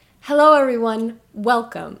Hello everyone,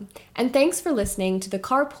 welcome, and thanks for listening to the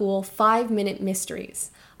Carpool 5-Minute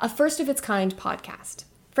Mysteries, a first-of-its-kind podcast.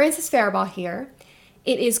 Frances Faribaugh here.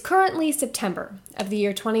 It is currently September of the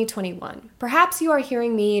year 2021. Perhaps you are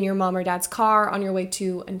hearing me in your mom or dad's car on your way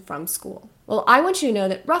to and from school. Well, I want you to know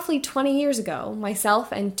that roughly 20 years ago,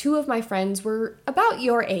 myself and two of my friends were about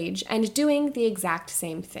your age and doing the exact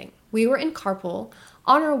same thing. We were in Carpool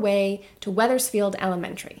on our way to Wethersfield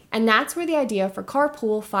Elementary. And that's where the idea for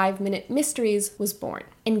Carpool 5-Minute Mysteries was born.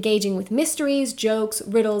 Engaging with mysteries, jokes,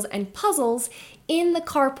 riddles, and puzzles in the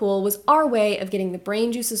carpool was our way of getting the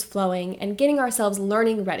brain juices flowing and getting ourselves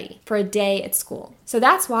learning ready for a day at school. So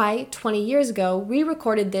that's why 20 years ago, we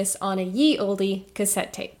recorded this on a ye olde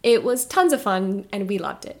cassette tape. It was tons of fun and we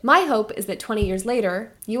loved it. My hope is that 20 years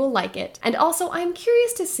later, you will like it. And also, I'm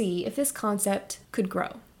curious to see if this concept could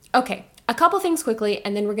grow. Okay. A couple things quickly,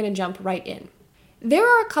 and then we're going to jump right in. There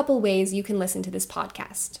are a couple ways you can listen to this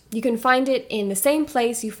podcast. You can find it in the same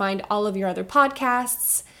place you find all of your other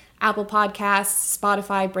podcasts, Apple Podcasts,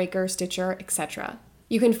 Spotify, Breaker, Stitcher, etc.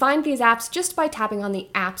 You can find these apps just by tapping on the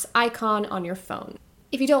apps icon on your phone.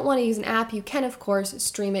 If you don't want to use an app, you can, of course,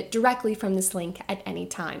 stream it directly from this link at any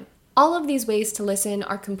time. All of these ways to listen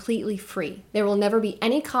are completely free. There will never be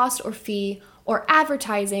any cost or fee or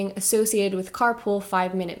advertising associated with Carpool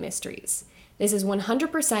 5-Minute Mysteries. This is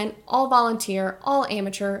 100% all volunteer, all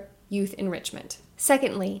amateur youth enrichment.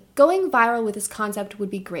 Secondly, going viral with this concept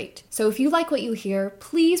would be great. So if you like what you hear,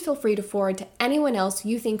 please feel free to forward to anyone else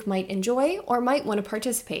you think might enjoy or might want to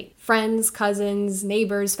participate. Friends, cousins,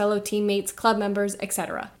 neighbors, fellow teammates, club members,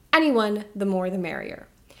 etc. Anyone, the more the merrier.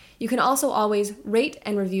 You can also always rate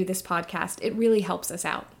and review this podcast. It really helps us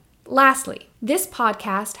out. Lastly, this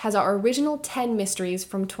podcast has our original 10 mysteries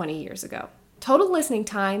from 20 years ago. Total listening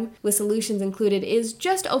time, with solutions included, is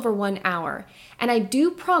just over 1 hour, and I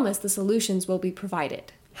do promise the solutions will be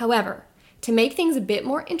provided. However, to make things a bit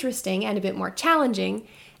more interesting and a bit more challenging,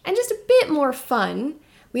 and just a bit more fun,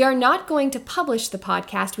 we are not going to publish the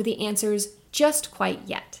podcast with the answers just quite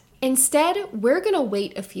yet. Instead, we're going to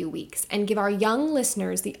wait a few weeks and give our young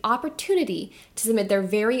listeners the opportunity to submit their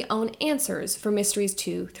very own answers for mysteries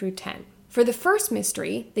 2 through 10. For the first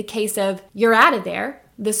mystery, the case of You're Outta There,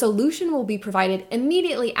 the solution will be provided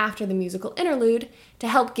immediately after the musical interlude to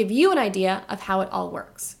help give you an idea of how it all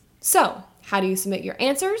works. So, how do you submit your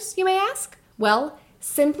answers, you may ask? Well,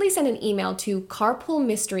 simply send an email to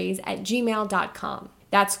carpoolmysteries@gmail.com.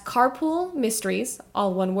 That's carpoolmysteries,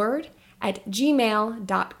 all one word, at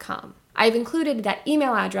gmail.com. I've included that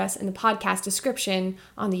email address in the podcast description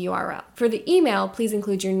on the URL. For the email, please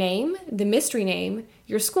include your name, the mystery name,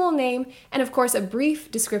 your school name, and of course a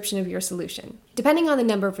brief description of your solution. Depending on the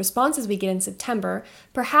number of responses we get in September,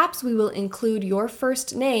 perhaps we will include your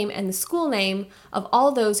first name and the school name of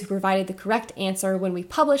all those who provided the correct answer when we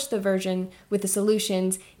publish the version with the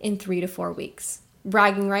solutions in 3 to 4 weeks.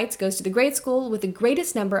 Bragging rights goes to the grade school with the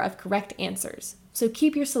greatest number of correct answers, so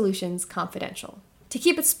keep your solutions confidential. To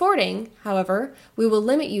keep it sporting, however, we will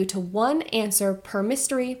limit you to 1 answer per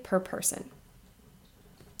mystery per person.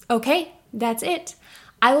 Okay, that's it.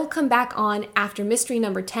 I will come back on after mystery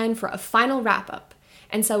number 10 for a final wrap-up.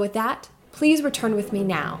 And so with that, please return with me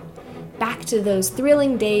now, back to those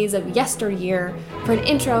thrilling days of yesteryear for an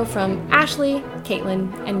intro from Ashley,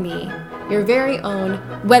 Caitlin, and me, your very own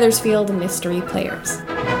Wethersfield Mystery Players.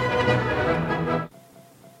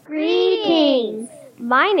 Greetings!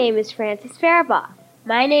 My name is Frances Faribaugh.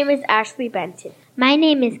 My name is Ashley Benton. My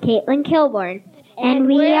name is Caitlin Kilborn. And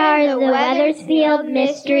we are the Wethersfield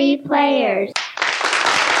Mystery Players.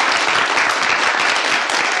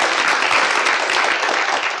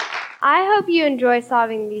 I hope you enjoy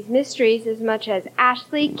solving these mysteries as much as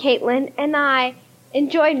Ashley, Caitlin, and I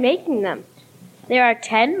enjoyed making them. There are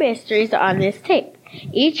 10 mysteries on this tape.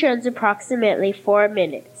 Each runs approximately 4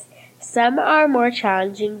 minutes. Some are more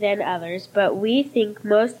challenging than others, but we think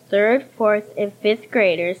most 3rd, 4th, and 5th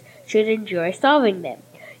graders should enjoy solving them.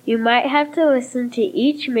 You might have to listen to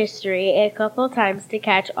each mystery a couple times to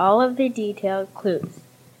catch all of the detailed clues.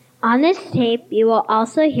 On this tape, you will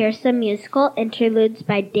also hear some musical interludes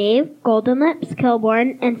by Dave Golden Lips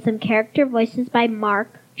Kilborn and some character voices by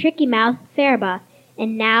Mark Tricky Mouth Faribaugh.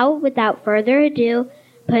 And now, without further ado,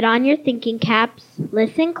 put on your thinking caps,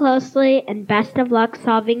 listen closely, and best of luck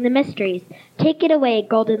solving the mysteries. Take it away,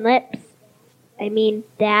 Golden Lips.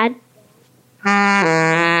 Dad.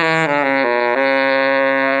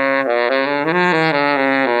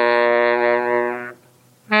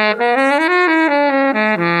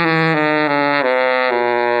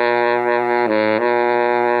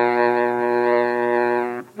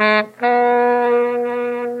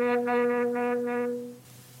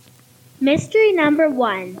 number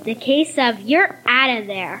 1, the case of You're Outta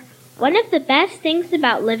There. One of the best things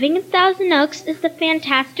about living in Thousand Oaks is the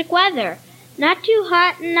fantastic weather. Not too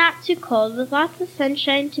hot and not too cold, with lots of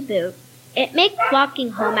sunshine to boot. It makes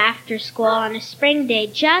walking home after school on a spring day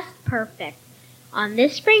just perfect. On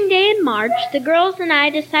this spring day in March, the girls and I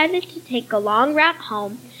decided to take a long route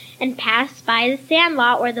home and pass by the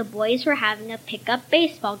sandlot where the boys were having a pickup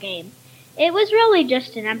baseball game. It was really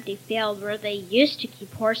just an empty field where they used to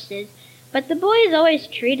keep horses, but the boys always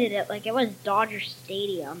treated it like it was Dodger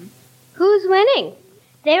Stadium. Who's winning?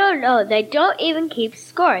 They don't know. They don't even keep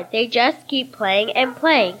score. They just keep playing and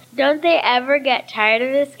playing. Don't they ever get tired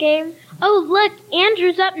of this game? Oh, look,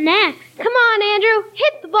 Andrew's up next. Come on, Andrew,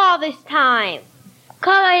 hit the ball this time.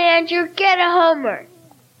 Come on, Andrew, get a homer.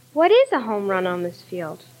 What is a home run on this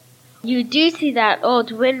field? You do see that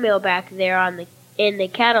old windmill back there in the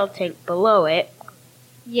cattle tank below it.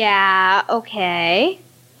 Yeah, okay.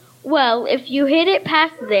 Well, if you hit it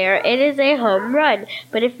past there, it is a home run.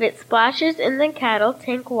 But if it splashes in the cattle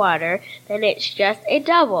tank water, then it's just a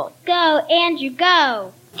double. Go, Andrew,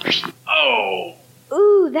 go. Oh!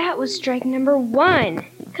 Ooh, that was strike number 1.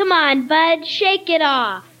 Come on, bud, shake it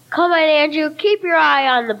off. Come on, Andrew, keep your eye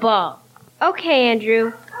on the ball. Okay,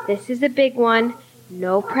 Andrew, this is a big one.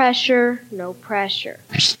 No pressure, no pressure.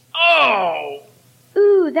 Oh!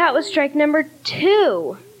 Ooh, that was strike number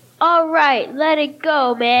 2. All right, let it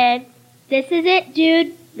go, man. This is it,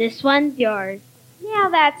 dude. This one's yours. Now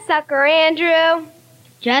that sucker, Andrew.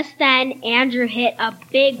 Just then, Andrew hit a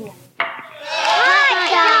big one.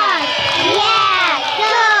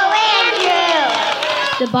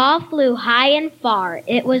 The ball flew high and far.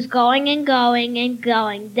 It was going and going and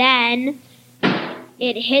going. Then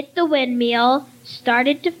it hit the windmill,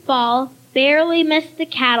 started to fall, barely missed the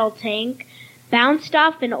cattle tank, bounced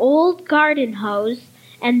off an old garden hose,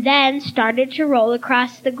 and then started to roll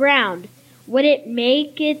across the ground. Would it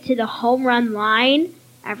make it to the home run line?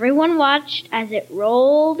 Everyone watched as it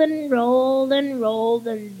rolled and rolled and rolled,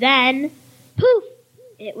 and then, poof,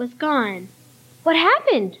 it was gone. What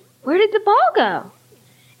happened? Where did the ball go?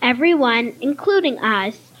 Everyone, including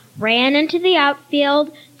us, ran into the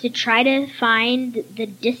outfield to try to find the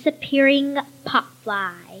disappearing pop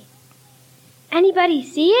fly. Anybody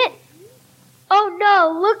see it? Oh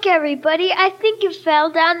no, look everybody, I think it fell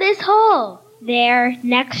down this hole. There,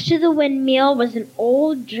 next to the windmill, was an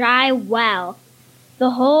old dry well.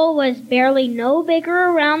 The hole was barely no bigger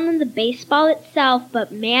around than the baseball itself,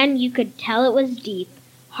 but man, you could tell it was deep.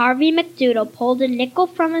 Harvey McDoodle pulled a nickel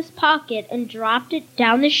from his pocket and dropped it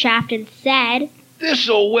down the shaft and said, This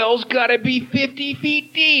old well's gotta be 50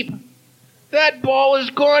 feet deep. That ball is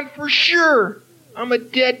gone for sure. I'm a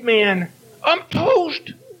dead man. I'm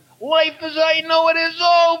toast. Life as I know it is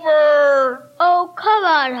over. Oh, come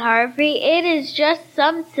on, Harvey. It is just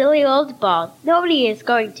some silly old ball. Nobody is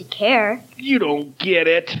going to care. You don't get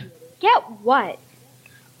it. Get what?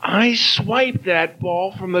 I swiped that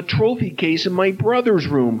ball from the trophy case in my brother's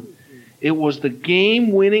room. It was the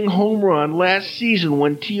game-winning home run last season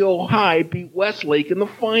when T.O. High beat Westlake in the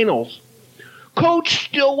finals. Coach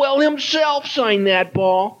Stillwell himself signed that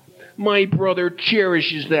ball. My brother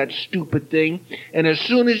cherishes that stupid thing, and as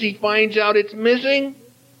soon as he finds out it's missing,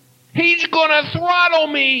 he's gonna throttle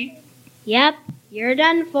me. Yep, you're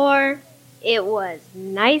done for. It was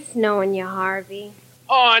nice knowing you, Harvey.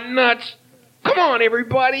 Aw, nuts. Come on,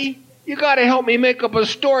 everybody. You gotta help me make up a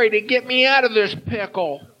story to get me out of this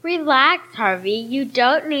pickle. Relax, Harvey. You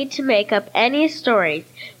don't need to make up any stories.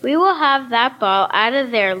 We will have that ball out of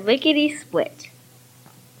there lickety-split.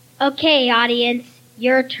 Okay, audience,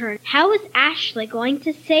 your turn. How is Ashley going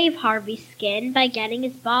to save Harvey's skin by getting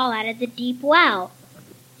his ball out of the deep well?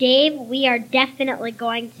 Dave, we are definitely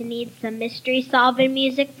going to need some mystery-solving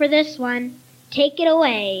music for this one. Take it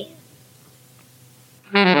away.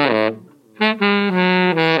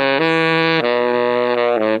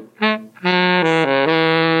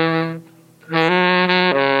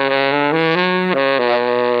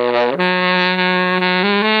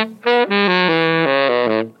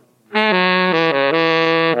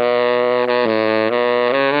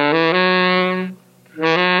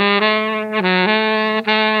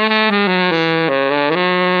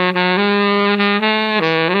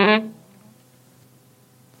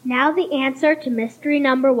 Now the answer to mystery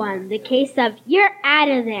number 1, the case of You're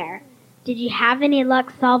Outta There. Did you have any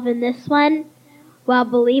luck solving this one? Well,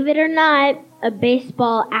 believe it or not, a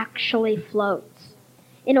baseball actually floats.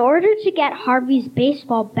 In order to get Harvey's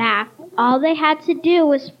baseball back, all they had to do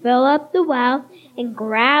was fill up the well and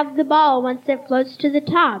grab the ball once it floats to the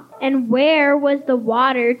top. And where was the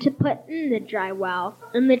water to put in the dry well?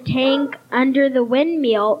 In the tank under the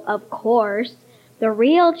windmill, of course. The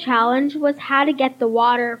real challenge was how to get the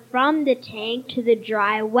water from the tank to the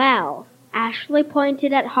dry well. Ashley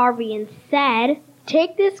pointed at Harvey and said,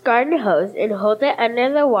 "Take this garden hose and hold it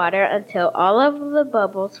under the water until all of the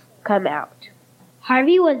bubbles come out."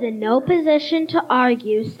 Harvey was in no position to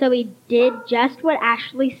argue, so he did just what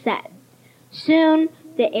Ashley said. Soon,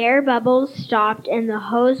 the air bubbles stopped and the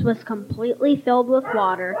hose was completely filled with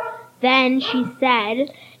water. Then she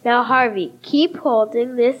said, "Now, Harvey, keep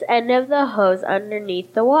holding this end of the hose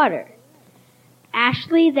underneath the water."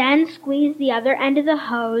 Ashley then squeezed the other end of the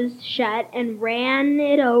hose shut and ran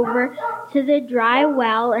it over to the dry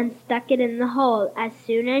well and stuck it in the hole. As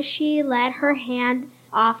soon as she let her hand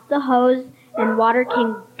off the hose and water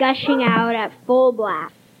came gushing out at full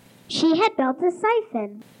blast. She had built a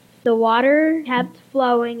siphon. The water kept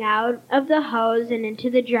flowing out of the hose and into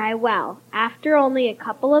the dry well. After only a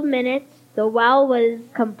couple of minutes, the well was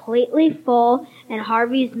completely full and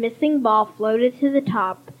Harvey's missing ball floated to the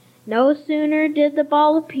top. No sooner did the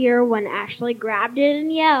ball appear when Ashley grabbed it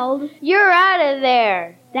and yelled, "You're out of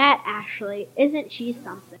there!" "That Ashley, isn't she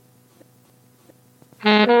something?"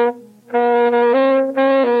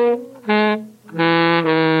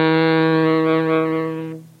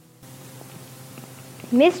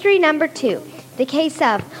 Mystery number 2, the case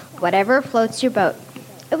of whatever floats your boat.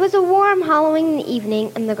 It was a warm Halloween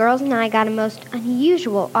evening, and the girls and I got a most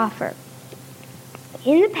unusual offer.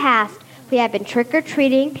 In the past, we have been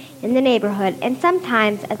trick-or-treating in the neighborhood and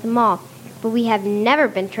sometimes at the mall, but we have never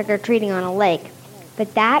been trick-or-treating on a lake.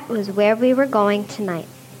 But that was where we were going tonight.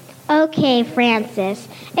 Okay, Francis,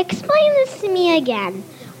 explain this to me again.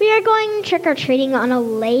 We are going trick-or-treating on a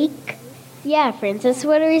lake? Yeah, Francis,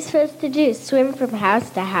 what are we supposed to do? Swim from house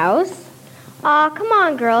to house? Aw, come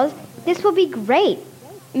on, girls. This will be great.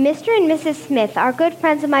 Mr. and Mrs. Smith are good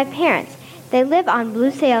friends of my parents. They live on Blue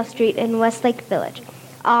Sail Street in Westlake Village.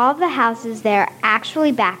 All of the houses there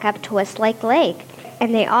actually back up to Westlake Lake,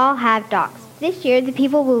 and they all have docks. This year, the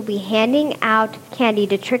people will be handing out candy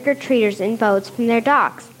to trick-or-treaters in boats from their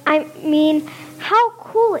docks. I mean, how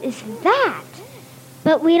cool is that?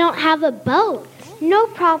 But we don't have a boat. No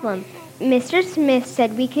problem. Mr. Smith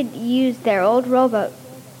said we could use their old rowboat.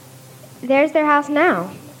 There's their house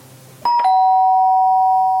now.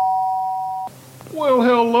 Well,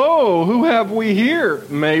 hello. Who have we here?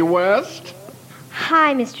 Mae West?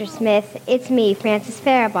 Hi, Mr. Smith. It's me, Frances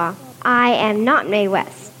Faribaugh. I am not Mae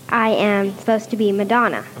West. I am supposed to be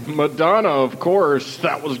Madonna. Madonna, of course.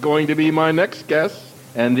 That was going to be my next guess.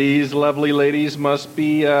 And these lovely ladies must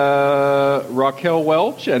be Raquel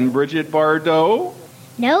Welch and Bridget Bardot.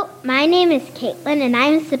 Nope, my name is Caitlin, and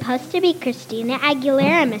I'm supposed to be Christina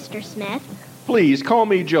Aguilera, Mr. Smith. Please call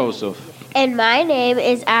me Joseph. And my name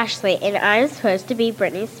is Ashley, and I'm supposed to be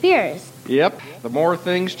Britney Spears. Yep, the more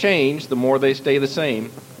things change, the more they stay the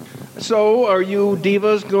same. So, are you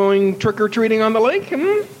divas going trick-or-treating on the lake?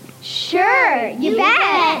 Sure, you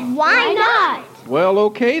bet. Why not? Well,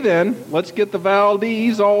 okay then. Let's get the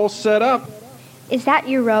Valdez all set up. Is that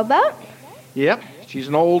your rowboat? Yep, she's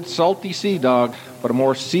an old salty sea dog, but a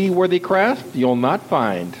more seaworthy craft you'll not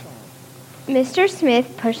find. Mr.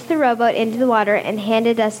 Smith pushed the rowboat into the water and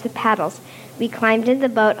handed us the paddles. We climbed into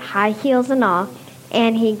the boat, high heels and all,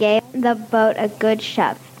 and he gave the boat a good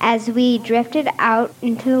shove. As we drifted out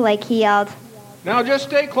into the lake, he yelled, Now just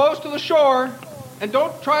stay close to the shore, and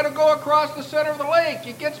don't try to go across the center of the lake.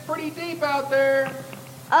 It gets pretty deep out there.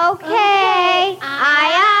 Okay.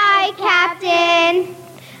 Aye, Captain.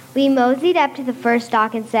 We moseyed up to the first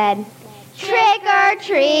dock and said, Trick or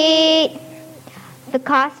treat. The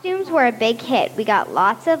costumes were a big hit. We got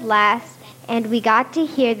lots of laughs, and we got to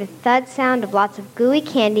hear the thud sound of lots of gooey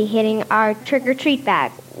candy hitting our trick-or-treat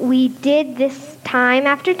bag. We did this time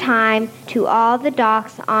after time to all the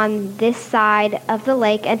docks on this side of the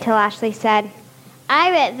lake until Ashley said, I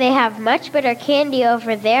bet they have much better candy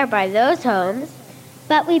over there by those homes.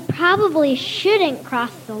 But we probably shouldn't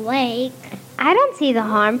cross the lake. I don't see the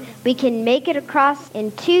harm. We can make it across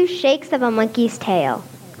in 2 shakes of a monkey's tail.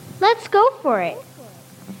 Let's go for it.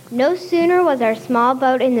 No sooner was our small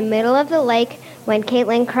boat in the middle of the lake when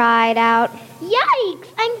Caitlin cried out, Yikes!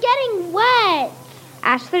 I'm getting wet!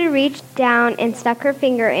 Ashley reached down and stuck her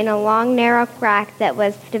finger in a long, narrow crack that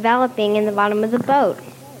was developing in the bottom of the boat.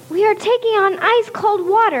 We are taking on ice-cold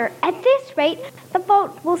water. At this rate, the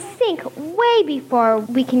boat will sink way before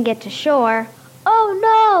we can get to shore. Oh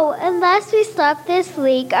no! Unless we stop this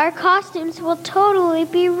leak, our costumes will totally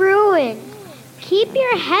be ruined. Keep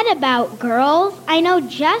your head about, girls. I know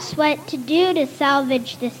just what to do to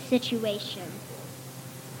salvage this situation.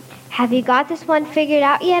 Have you got this one figured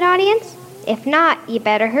out yet, audience? If not, you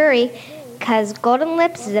better hurry, 'cause Golden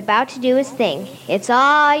Lips is about to do his thing. It's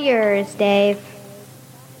all yours, Dave.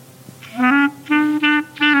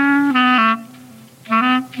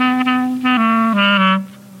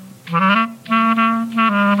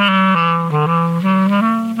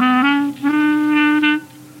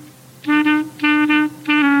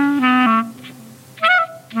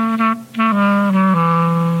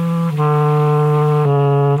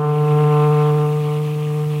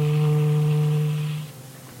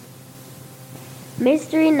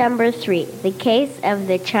 number 3, The Case of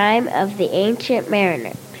the Chime of the Ancient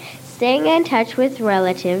Mariner. Staying in touch with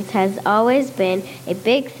relatives has always been a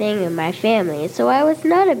big thing in my family, so I was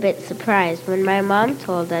not a bit surprised when my mom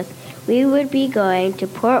told us we would be going to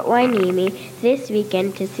Port Hueneme this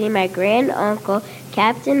weekend to see my grand-uncle,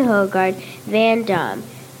 Captain Hogard Van Dam.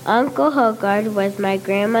 Uncle Hogard was my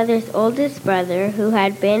grandmother's oldest brother who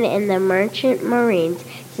had been in the Merchant Marines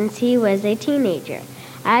since he was a teenager.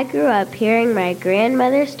 I grew up hearing my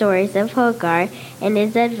grandmother's stories of Hogard and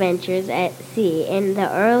his adventures at sea in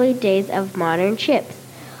the early days of modern ships.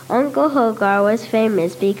 Uncle Hogard was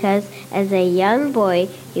famous because, as a young boy,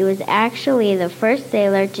 he was actually the first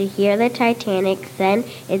sailor to hear the Titanic send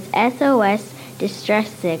its SOS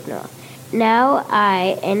distress signal. Now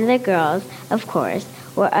I and the girls, of course,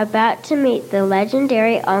 were about to meet the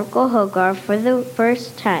legendary Uncle Hogard for the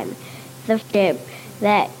first time. The ship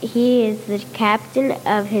that he is the captain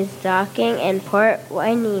of his docking in Port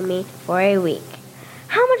Hueneme for a week.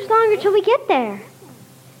 How much longer till we get there?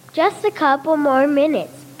 Just a couple more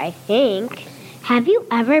minutes, I think. Have you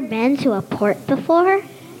ever been to a port before?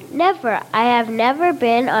 Never. I have never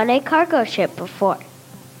been on a cargo ship before.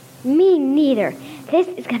 Me neither. This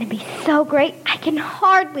is going to be so great. I can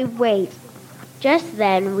hardly wait. Just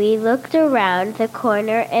then we looked around the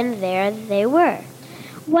corner and there they were.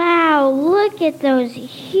 Wow, look at those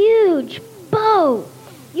huge boats.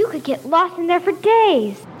 You could get lost in there for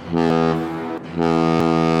days.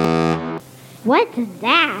 What's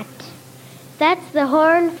that? That's the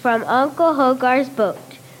horn from Uncle Hogard's boat.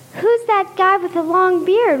 Who's that guy with the long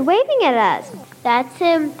beard waving at us? That's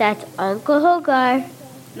him. That's Uncle Hogard.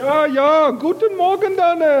 Ja, guten Morgen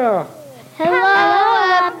da there. Hello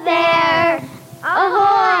up there.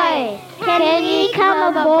 Ahoy! Can we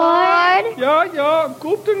come aboard? Ja,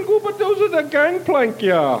 guten those are the gangplank,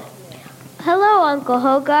 ja. Hello, Uncle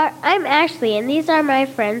Hogard. I'm Ashley, and these are my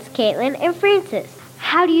friends Caitlin and Francis.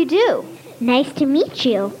 How do you do? Nice to meet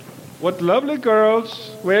you. What lovely girls.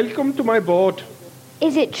 Welcome to my boat.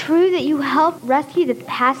 Is it true that you helped rescue the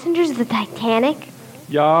passengers of the Titanic?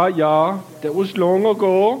 Yeah. That was long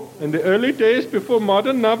ago, in the early days before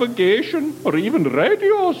modern navigation or even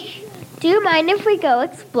radios. Do you mind if we go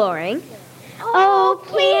exploring? Oh,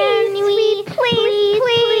 please.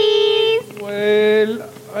 Well,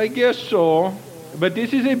 I guess so. But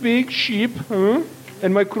this is a big ship,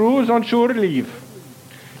 and my crew is on shore leave.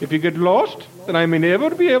 If you get lost, then I may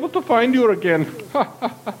never be able to find you again.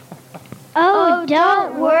 Oh,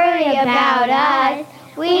 don't worry about us.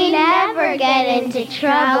 We never get into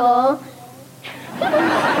trouble.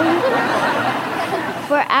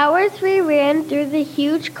 For hours we ran through the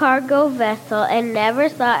huge cargo vessel and never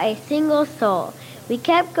saw a single soul. We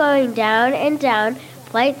kept going down and down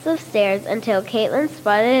flights of stairs until Caitlin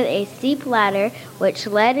spotted a steep ladder which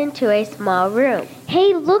led into a small room.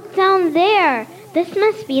 Hey, look down there. This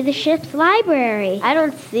must be the ship's library. I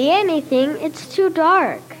don't see anything. It's too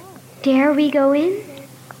dark. Dare we go in?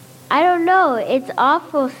 I don't know. It's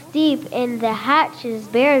awful steep and the hatch is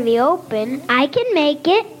barely open. I can make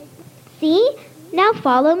it. See? Now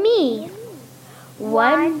follow me.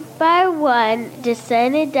 One by one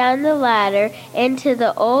descended down the ladder into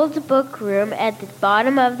the old book room at the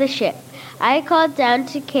bottom of the ship. I called down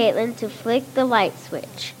to Caitlin to flick the light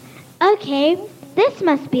switch. Okay, this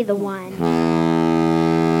must be the one.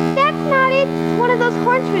 That's not it. It's one of those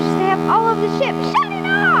horn switches they have all over the ship. Shut it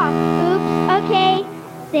off! Oops, okay.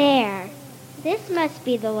 There. This must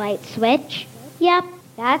be the light switch. Yep.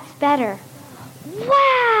 That's better.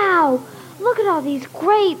 Wow! Look at all these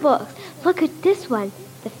great books. Look at this one,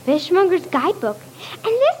 the Fishmonger's Guidebook. And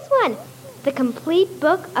this one, the Complete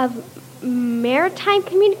Book of Maritime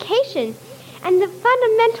Communication. And the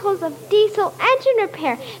Fundamentals of Diesel Engine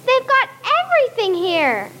Repair. They've got everything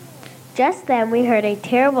here. Just then we heard a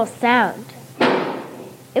terrible sound.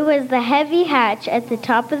 It was the heavy hatch at the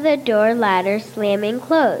top of the door ladder slamming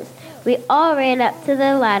closed. We all ran up to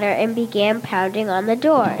the ladder and began pounding on the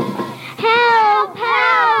door. Help!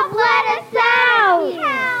 Help! Let us out!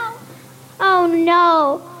 Help! Oh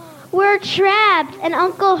no! We're trapped, and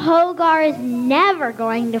Uncle Hogar is never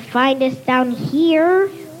going to find us down here.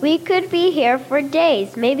 We could be here for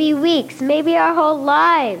days, maybe weeks, maybe our whole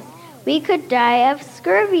lives. We could die of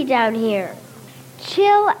scurvy down here.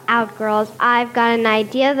 Chill out, girls. I've got an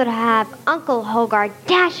idea that'll have Uncle Hogar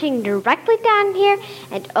dashing directly down here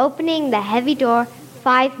and opening the heavy door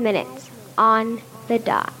 5 minutes on the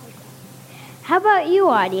dot. How about you,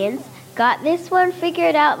 audience? Got this one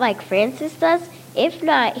figured out like Francis does? If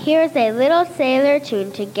not, here's a little sailor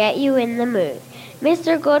tune to get you in the mood.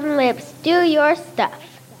 Mr. Golden Lips, do your stuff.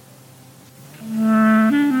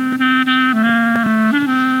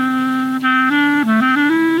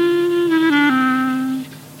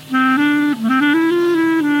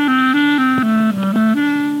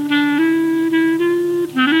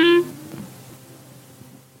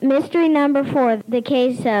 number 4, the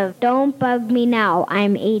case of Don't Bug Me Now,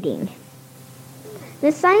 I'm Eating.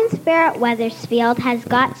 The science fair at Wethersfield has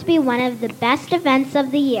got to be one of the best events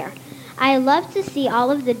of the year. I love to see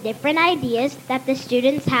all of the different ideas that the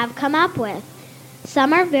students have come up with.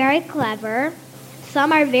 Some are very clever,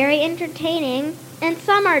 some are very entertaining, and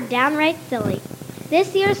some are downright silly.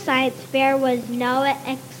 This year's science fair was no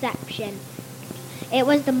exception. It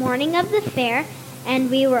was the morning of the fair,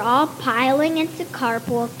 and we were all piling into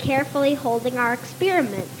Carpool, carefully holding our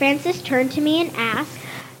experiment. Francis turned to me and asked,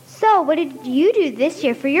 So, what did you do this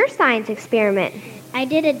year for your science experiment? I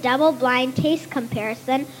did a double-blind taste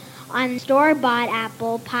comparison on store-bought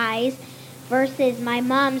apple pies versus my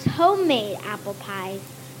mom's homemade apple pies.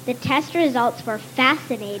 The test results were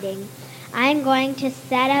fascinating. I'm going to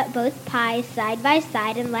set up both pies side by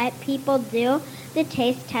side and let people do the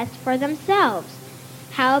taste test for themselves.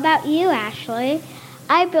 How about you, Ashley?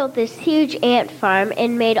 I built this huge ant farm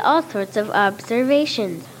and made all sorts of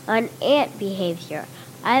observations on ant behavior.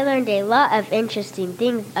 I learned a lot of interesting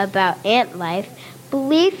things about ant life.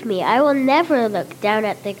 Believe me, I will never look down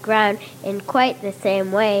at the ground in quite the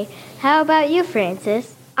same way. How about you,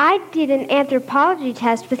 Francis? I did an anthropology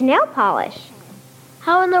test with nail polish.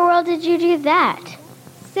 How in the world did you do that?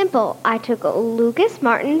 Simple. I took Lucas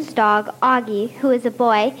Martin's dog, Augie, who is a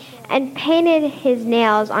boy, and painted his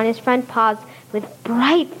nails on his front paws with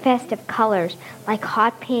bright festive colors like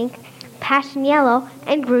hot pink, passion yellow,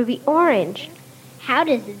 and groovy orange. How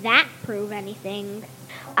does that prove anything?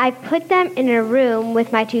 I put them in a room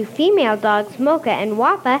with my 2 female dogs, Mocha and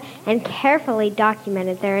Wappa, and carefully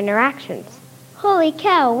documented their interactions. Holy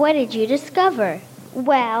cow, what did you discover?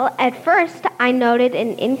 Well, at first, I noted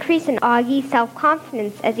an increase in Augie's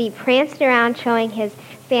self-confidence as he pranced around showing his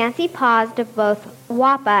fancy paws to both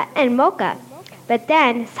Wappa and Mocha. But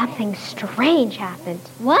then, something strange happened.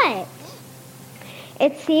 What?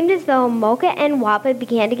 It seemed as though Mocha and Wappa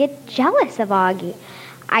began to get jealous of Augie.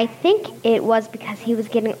 I think it was because he was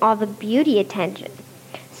getting all the beauty attention.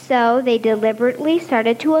 So they deliberately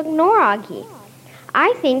started to ignore Augie.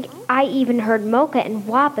 I think I even heard Mocha and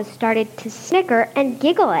Wappa started to snicker and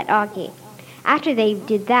giggle at Augie. After they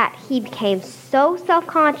did that, he became so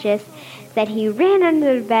self-conscious that he ran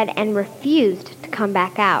under the bed and refused to come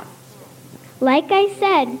back out. Like I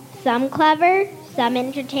said, some clever, some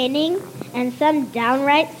entertaining, and some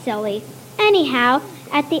downright silly. Anyhow,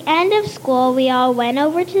 at the end of school, we all went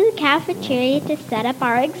over to the cafeteria to set up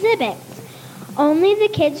our exhibits. Only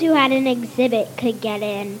the kids who had an exhibit could get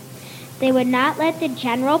in. They would not let the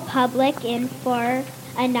general public in for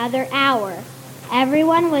another hour.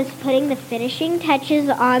 Everyone was putting the finishing touches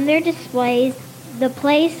on their displays. The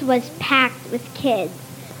place was packed with kids.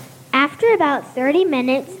 After about 30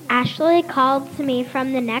 minutes, Ashley called to me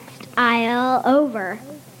from the next aisle over.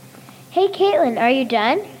 Hey, Caitlin, are you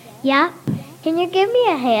done? Yeah? Can you give me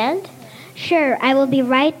a hand? Sure, I will be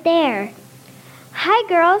right there. Hi,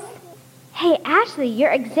 girls. Hey, Ashley,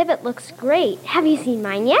 your exhibit looks great. Have you seen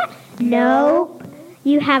mine yet? Nope.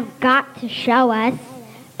 You have got to show us.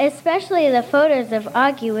 Especially the photos of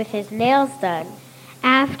Augie with his nails done.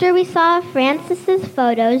 After we saw Francis's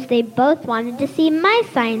photos, they both wanted to see my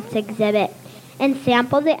science exhibit and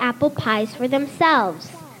sample the apple pies for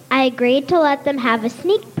themselves. I agreed to let them have a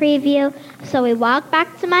sneak preview, so we walked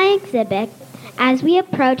back to my exhibit. As we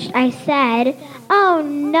approached, I said, "Oh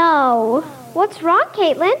no." What's wrong,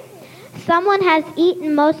 Caitlin? Someone has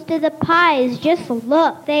eaten most of the pies. Just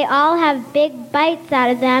look. They all have big bites out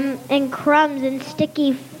of them and crumbs and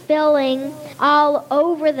sticky filling all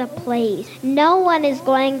over the place. No one is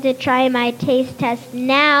going to try my taste test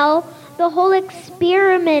now. The whole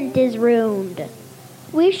experiment is ruined.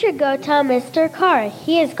 We should go tell Mr. Carr.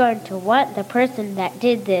 He is going to want the person that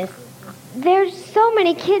did this. There's so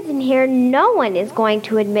many kids in here, no one is going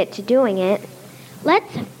to admit to doing it.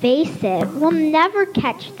 Let's face it, we'll never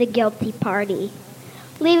catch the guilty party.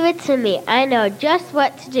 Leave it to me. I know just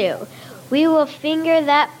what to do. We will finger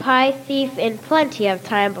that pie thief in plenty of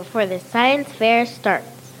time before the science fair starts.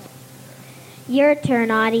 Your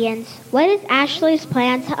turn, audience. What is Ashley's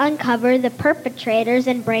plan to uncover the perpetrators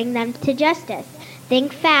and bring them to justice?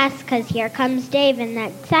 Think fast, 'cause here comes Dave and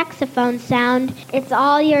that saxophone sound. It's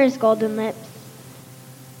all yours, Golden Lips.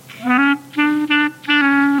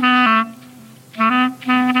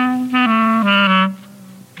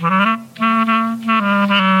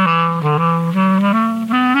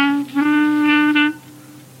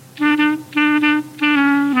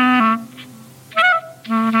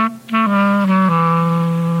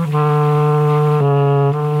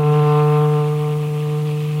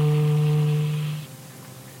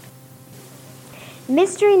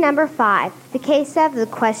 Mystery number 5, the case of the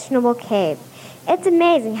questionable cave. It's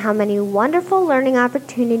amazing how many wonderful learning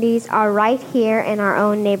opportunities are right here in our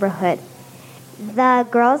own neighborhood. The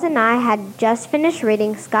girls and I had just finished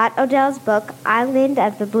reading Scott Odell's book, Island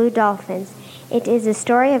of the Blue Dolphins. It is a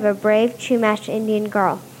story of a brave Chumash Indian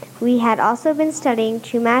girl. We had also been studying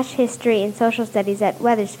Chumash history and social studies at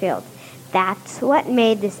Wethersfield. That's what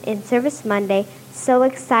made this In-Service Monday so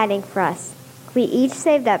exciting for us. We each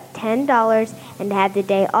saved up $10 and had the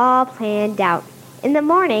day all planned out. In the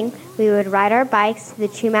morning, we would ride our bikes to the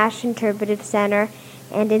Chumash Interpretive Center,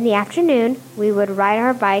 and in the afternoon, we would ride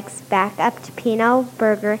our bikes back up to P&L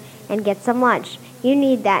Burger and get some lunch. You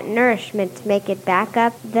need that nourishment to make it back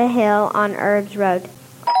up the hill on Herbs Road.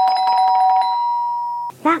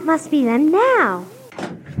 That must be them now.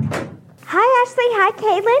 Hi, Ashley. Hi,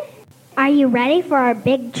 Caitlin. Are you ready for our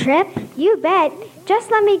big trip? You bet.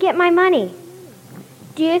 Just let me get my money.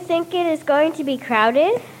 Do you think it is going to be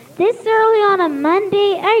crowded? This early on a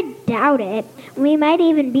Monday? I doubt it. We might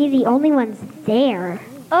even be the only ones there.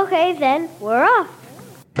 Okay, then, we're off.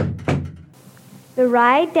 The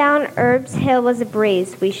ride down Herbs Hill was a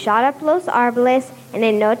breeze. We shot up Los Arboles, and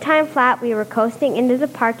in no time flat, we were coasting into the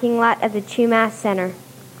parking lot of the Chumash Center.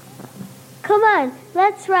 Come on,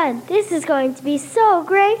 let's run. This is going to be so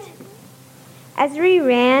great. As we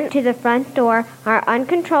ran to the front door, our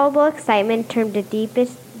uncontrollable excitement turned to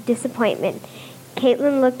deepest disappointment.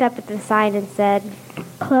 Caitlin looked up at the sign and said,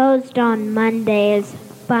 Closed on Mondays.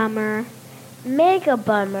 Bummer. Mega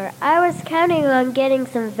bummer. I was counting on getting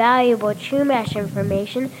some valuable Chumash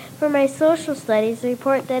information for my social studies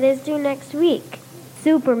report that is due next week.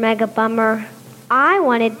 Super mega bummer. I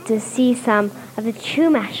wanted to see some of the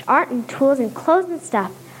Chumash art and tools and clothes and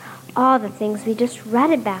stuff. All the things we just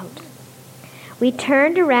read about. We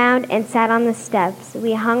turned around and sat on the steps.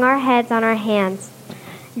 We hung our heads on our hands.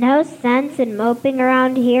 No sense in moping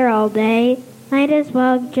around here all day. Might as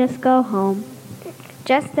well just go home.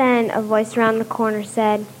 Just then, a voice around the corner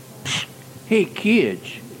said, Hey,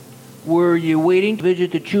 kids, were you waiting to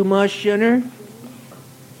visit the Chumash Center?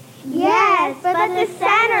 Yes, but the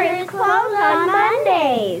center is closed on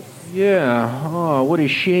Mondays. Yeah, oh, what a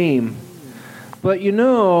shame. But you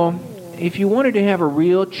know, if you wanted to have a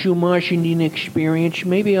real Chumash Indian experience,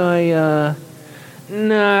 maybe nah,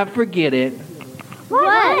 forget it.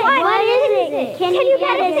 What is it? Can you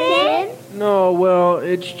get us in? No, well,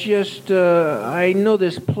 it's just, I know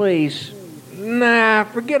this place. Nah,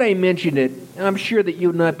 forget I mentioned it. I'm sure that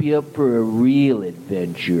you'll not be up for a real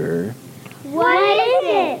adventure. What is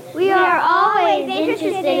it? We are always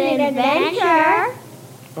interested in adventure.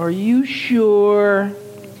 Are you sure?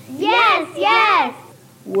 Yes.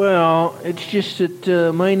 Well, it's just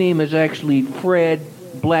that my name is actually Fred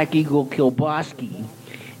Black Eagle Kilbosky,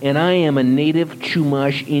 and I am a native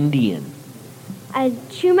Chumash Indian. A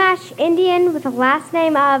Chumash Indian with the last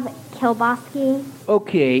name of Kilbosky?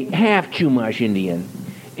 Okay, half Chumash Indian.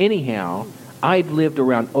 Anyhow, I've lived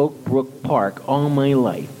around Oak Brook Park all my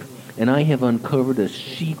life, and I have uncovered a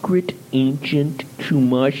secret ancient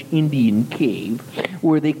Chumash Indian cave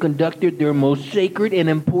where they conducted their most sacred and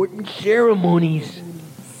important ceremonies.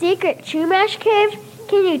 Secret Chumash cave?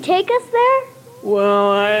 Can you take us there? Well,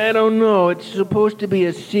 I don't know. It's supposed to be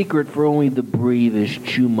a secret for only the bravest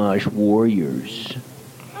Chumash warriors.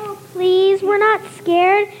 Oh, please, we're not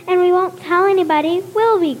scared, and we won't tell anybody,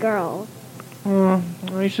 will we, girls?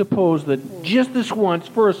 I suppose that just this once,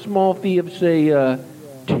 for a small fee of, say,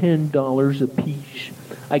 $10 apiece,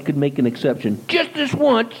 I could make an exception. Just this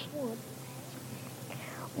once!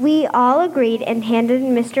 We all agreed and handed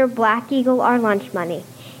Mr. Black Eagle our lunch money.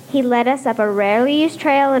 He led us up a rarely used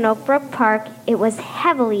trail in Oak Brook Park. It was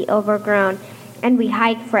heavily overgrown, and we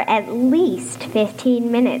hiked for at least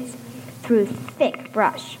 15 minutes through thick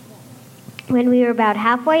brush. When we were about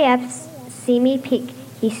halfway up Simi Peak,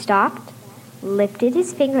 he stopped, lifted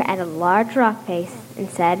his finger at a large rock face, and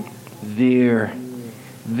said, There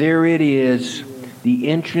it is, the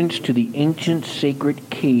entrance to the ancient sacred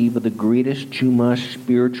cave of the greatest Chumash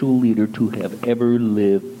spiritual leader to have ever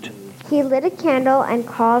lived. He lit a candle and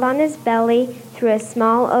crawled on his belly through a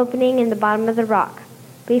small opening in the bottom of the rock.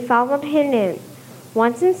 We followed him in.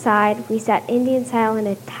 Once inside, we sat Indian style in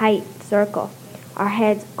a tight circle. Our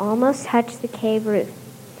heads almost touched the cave roof.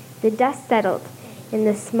 The dust settled, and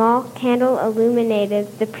the small candle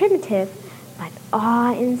illuminated the primitive but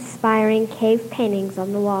awe-inspiring cave paintings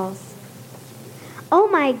on the walls. Oh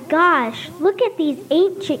my gosh, look at these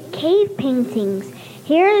ancient cave paintings.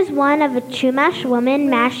 Here is one of a Chumash woman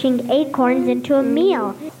mashing acorns into a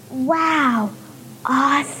meal. Wow,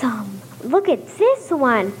 awesome. Look at this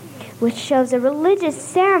one, which shows a religious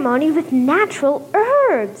ceremony with natural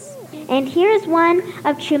herbs. And here's one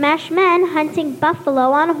of Chumash men hunting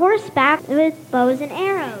buffalo on horseback with bows and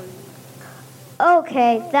arrows.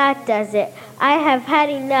 Okay, that does it. I have had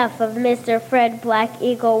enough of Mr. Fred Black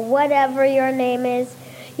Eagle, whatever your name is.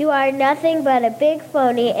 You are nothing but a big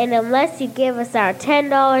phony, and unless you give us our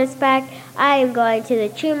 $10 back, I am going to the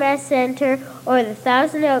Chumash Center or the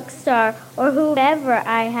Thousand Oaks Star or whoever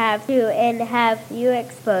I have to and have you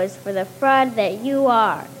exposed for the fraud that you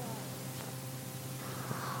are.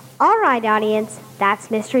 All right, audience, that's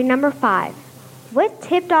mystery number 5. What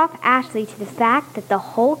tipped off Ashley to the fact that the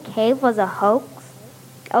whole cave was a hoax?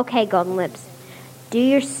 Okay, Golden Lips, do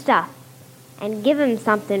your stuff and give him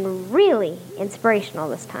something really inspirational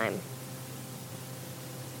this time.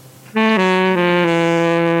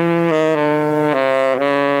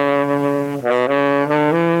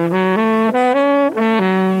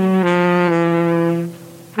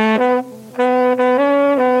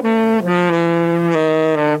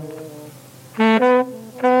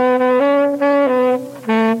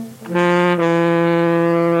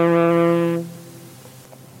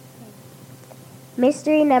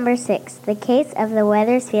 Mystery number 6, the case of the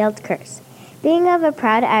Wethersfield curse. Being of a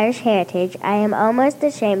proud Irish heritage, I am almost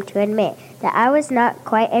ashamed to admit that I was not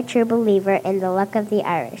quite a true believer in the luck of the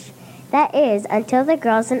Irish. That is, until the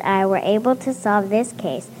girls and I were able to solve this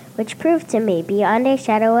case, which proved to me beyond a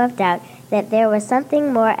shadow of doubt that there was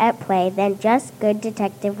something more at play than just good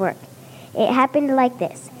detective work. It happened like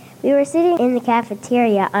this. We were sitting in the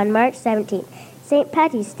cafeteria on March 17th, St.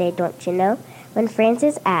 Patty's Day, don't you know, when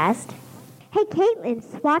Frances asked, Hey, Caitlin,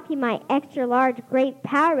 swap you my extra large grape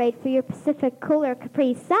Powerade for your Pacific Cooler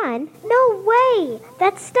Capri Sun? No way!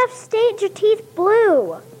 That stuff stained your teeth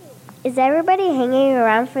blue. Is everybody hanging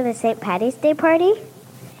around for the St. Patty's Day party?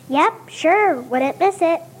 Yep, sure. Wouldn't miss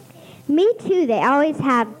it. Me too. They always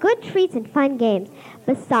have good treats and fun games.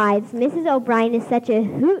 Besides, Mrs. O'Brien is such a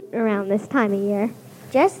hoot around this time of year.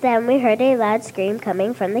 Just then we heard a loud scream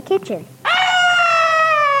coming from the kitchen.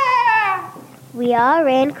 We all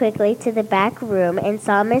ran quickly to the back room and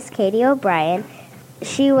saw Miss Katie O'Brien.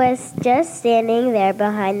 She was just standing there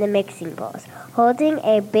behind the mixing bowls, holding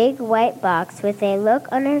a big white box with a look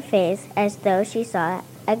on her face as though she saw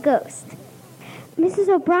a ghost. Mrs.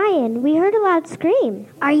 O'Brien, we heard a loud scream.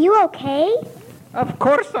 Are you okay? Of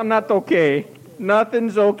course I'm not okay.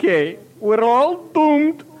 Nothing's okay. We're all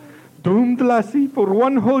doomed. Doomed, lassie, for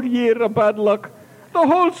one whole year of bad luck. The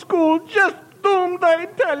whole school just doomed, I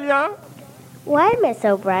tell ya. Why, Miss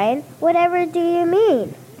O'Brien? Whatever do you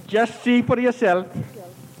mean? Just see for yourself.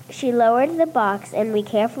 She lowered the box, and we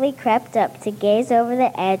carefully crept up to gaze over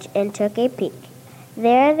the edge and took a peek.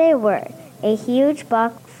 There they were, a huge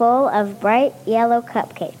box full of bright yellow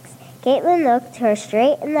cupcakes. Caitlin looked her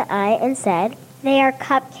straight in the eye and said, They are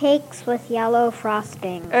cupcakes with yellow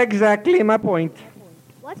frosting. Exactly my point.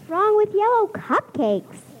 What's wrong with yellow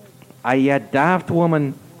cupcakes? You daft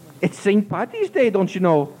woman. It's St. Patty's Day, don't you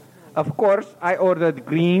know? Of course, I ordered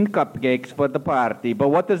green cupcakes for the party, but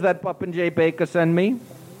what does that Popinjay Baker send me?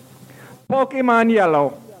 Pokemon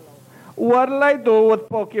Yellow. What'll I do with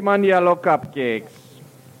Pokemon Yellow cupcakes?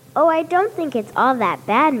 Oh, I don't think it's all that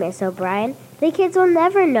bad, Miss O'Brien. The kids will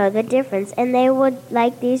never know the difference, and they would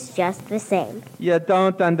like these just the same. You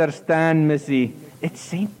don't understand, Missy. It's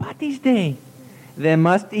St. Patty's Day. They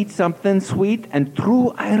must eat something sweet and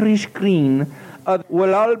true Irish green, or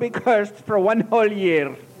we'll all be cursed for one whole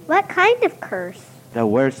year. What kind of curse? The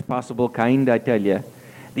worst possible kind, I tell you.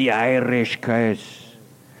 The Irish curse.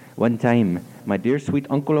 One time, my dear sweet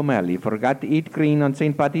Uncle O'Malley forgot to eat green on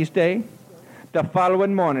St. Patty's Day. The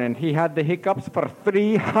following morning, he had the hiccups for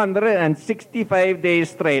 365 days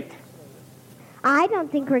straight. I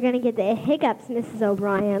don't think we're going to get the hiccups, Mrs.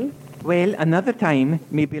 O'Brien. Well, another time,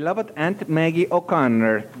 my beloved Aunt Maggie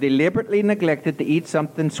O'Connor deliberately neglected to eat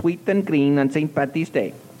something sweet and green on St. Patty's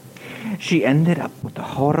Day. She ended up with a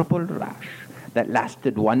horrible rash that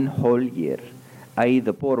lasted one whole year.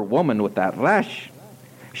 The poor woman with that rash.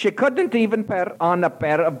 She couldn't even pair on a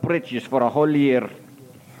pair of breeches for a whole year.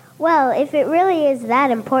 Well, if it really is that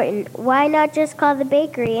important, why not just call the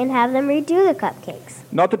bakery and have them redo the cupcakes?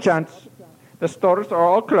 Not a chance. The stores are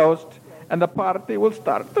all closed, and the party will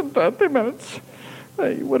start in 30 minutes.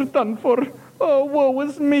 We're done for. Oh, woe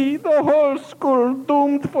is me. The whole school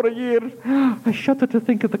doomed for a year. I shudder to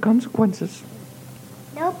think of the consequences.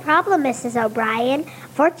 No problem, Mrs. O'Brien.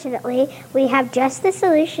 Fortunately, we have just the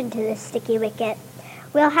solution to this sticky wicket.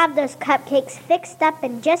 We'll have those cupcakes fixed up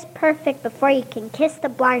and just perfect before you can kiss the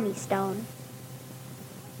Blarney Stone.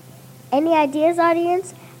 Any ideas,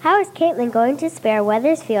 audience? How is Caitlin going to spare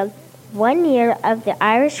Wethersfield 1 year of the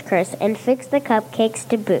Irish curse and fix the cupcakes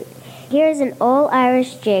to boot? Here's an old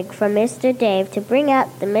Irish jig from Mr. Dave to bring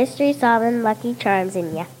out the mystery-solving lucky charms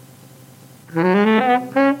in ya.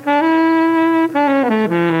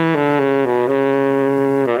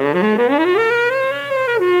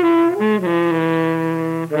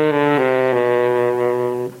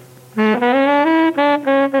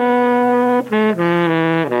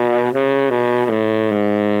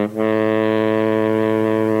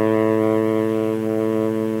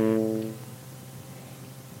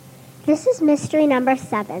 This is mystery number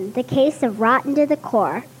 7, the case of rotten to the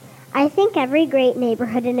core. I think every great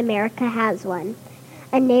neighborhood in America has one.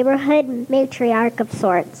 A neighborhood matriarch of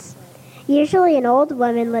sorts. Usually an old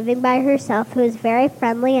woman living by herself who is very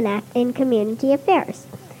friendly and active in community affairs.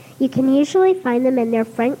 You can usually find them in their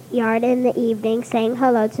front yard in the evening saying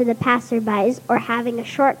hello to the passerbys or having a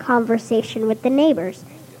short conversation with the neighbors.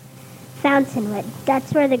 Fountainwood,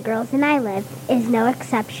 that's where the girls and I live, is no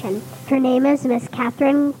exception. Her name is Miss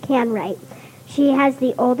Catherine Canwright. She has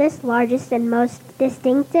the oldest, largest, and most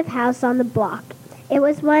distinctive house on the block. It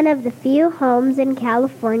was one of the few homes in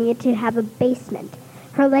California to have a basement.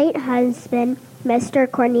 Her late husband, Mr.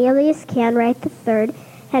 Cornelius Canwright III,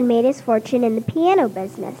 had made his fortune in the piano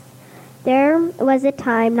business. There was a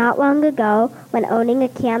time not long ago when owning a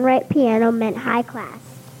Canwright piano meant high class.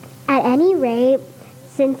 At any rate,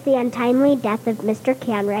 since the untimely death of Mr.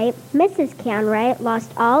 Canwright, Mrs. Canwright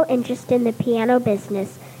lost all interest in the piano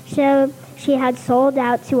business, so she had sold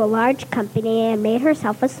out to a large company and made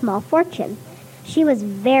herself a small fortune. She was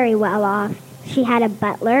very well off. She had a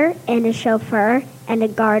butler and a chauffeur and a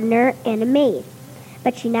gardener and a maid.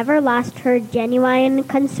 But she never lost her genuine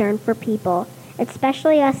concern for people,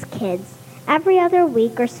 especially us kids. Every other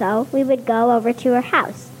week or so, we would go over to her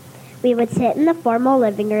house. We would sit in the formal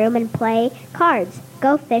living room and play cards.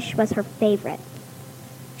 Go fish was her favorite.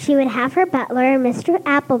 She would have her butler, Mr.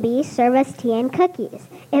 Appleby, serve us tea and cookies.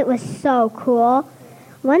 It was so cool.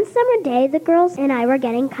 One summer day, the girls and I were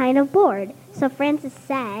getting kind of bored, so Frances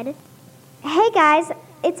said, Hey guys,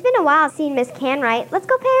 it's been a while seeing Miss Canwright. Let's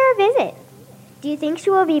go pay her a visit. Do you think she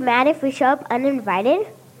will be mad if we show up uninvited?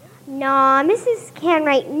 Nah, Mrs.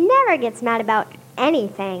 Canwright never gets mad about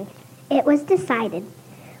anything. It was decided.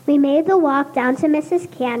 We made the walk down to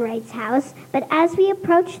Mrs. Canwright's house, but as we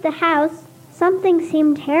approached the house, something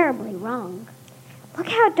seemed terribly wrong. Look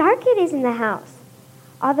how dark it is in the house.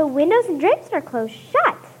 All the windows and drapes are closed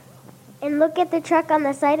shut. And look at the truck on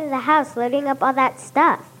the side of the house loading up all that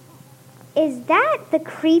stuff. Is that the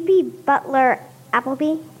creepy butler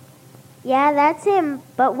Appleby? Yeah, that's him,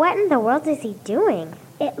 but what in the world is he doing?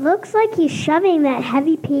 It looks like he's shoving that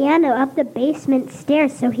heavy piano up the basement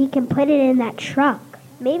stairs so he can put it in that truck.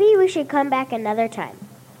 Maybe we should come back another time.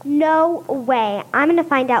 No way. I'm going to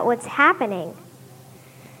find out what's happening.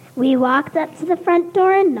 We walked up to the front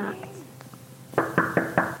door and knocked.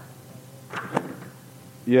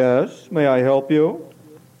 Yes, may I help you?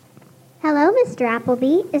 Hello, Mr.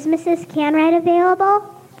 Appleby. Is Mrs. Canwright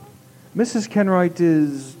available? Mrs. Kenwright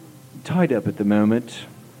is tied up at the moment.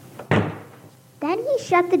 Then he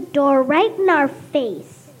shut the door right in our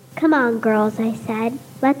face. Come on, girls, I said.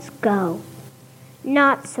 Let's go.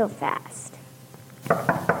 Not so fast.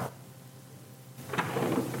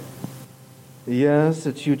 Yes,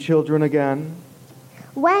 it's you children again.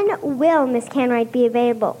 When will Miss Canwright be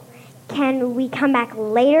available? Can we come back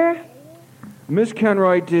later? Miss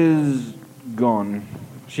Kenwright is gone.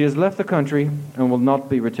 She has left the country and will not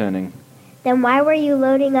be returning. Then why were you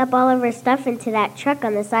loading up all of her stuff into that truck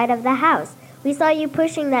on the side of the house? We saw you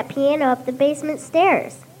pushing that piano up the basement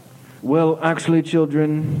stairs. Well, actually,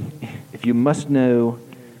 children, if you must know,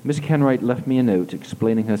 Miss Kenwright left me a note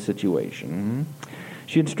explaining her situation.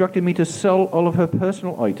 She instructed me to sell all of her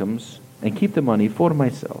personal items and keep the money for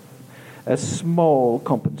myself, as small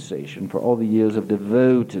compensation for all the years of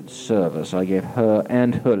devoted service I gave her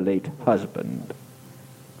and her late husband.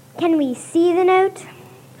 Can we see the note?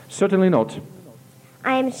 Certainly not.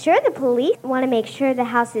 I am sure the police want to make sure the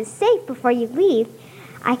house is safe before you leave.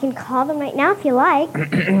 I can call them right now if you like.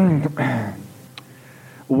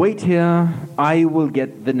 Wait here. I will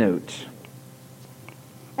get the note.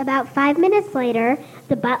 About 5 minutes later,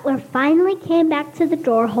 the butler finally came back to the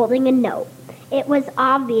door holding a note. It was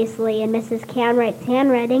obviously in Mrs. Canwright's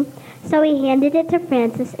handwriting, so he handed it to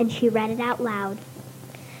Frances and she read it out loud.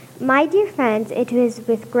 My dear friends, it is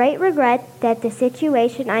with great regret that the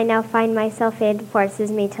situation I now find myself in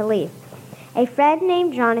forces me to leave. A friend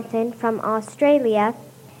named Jonathan from Australia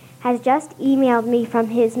has just emailed me from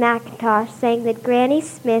his Macintosh saying that Granny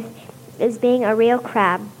Smith is being a real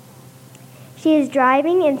crab. She is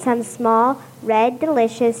driving in some small, red,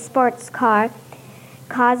 delicious sports car,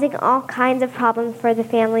 causing all kinds of problems for the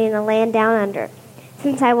family in the land down under.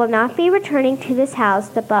 Since I will not be returning to this house,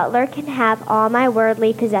 the butler can have all my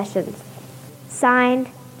worldly possessions. Signed,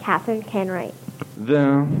 Catherine Kenwright.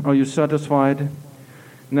 There, are you satisfied?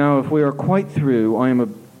 Now, if we are quite through, I am a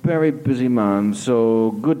very busy man,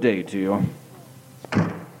 so good day to you.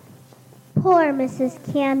 Poor Mrs.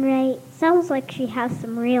 Canwright. Sounds like she has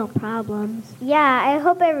some real problems. Yeah, I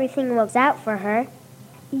hope everything works out for her.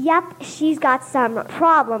 Yep, she's got some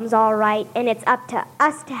problems, all right, and it's up to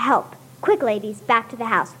us to help. Quick, ladies, back to the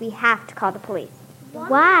house. We have to call the police.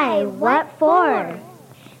 Why? What for?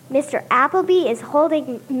 Mr. Appleby is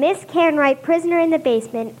holding Miss Canwright prisoner in the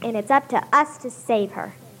basement, and it's up to us to save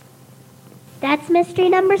her. That's mystery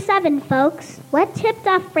number 7, folks. What tipped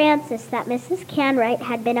off Francis that Mrs. Canwright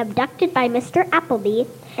had been abducted by Mr. Appleby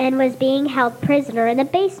and was being held prisoner in the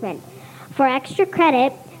basement? For extra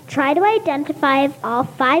credit, try to identify all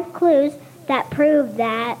 5 clues that prove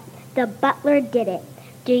that the butler did it.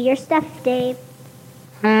 Do your stuff, Dave.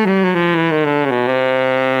 And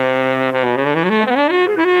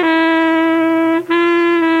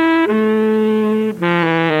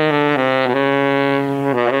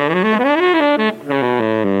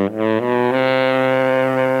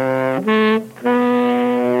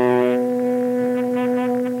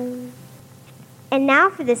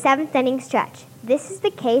now for the 7th inning stretch. This is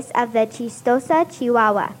the case of the Chistosa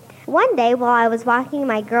Chihuahua. One day, while I was walking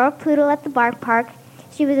my girl poodle at the bark park,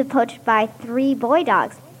 she was approached by 3 boy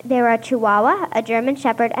dogs. They were a Chihuahua, a German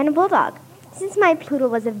Shepherd, and a Bulldog. Since my poodle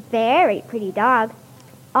was a very pretty dog,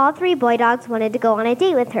 all 3 boy dogs wanted to go on a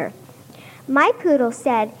date with her. My poodle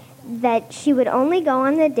said that she would only go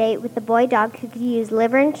on the date with the boy dog who could use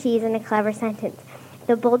liver and cheese in a clever sentence.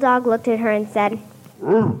 The Bulldog looked at her and said,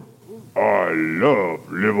 I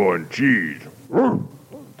love liver and cheese.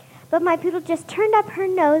 but my poodle just turned up her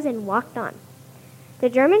nose and walked on. The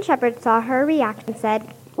German Shepherd saw her react and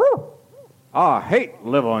said, Woo! I hate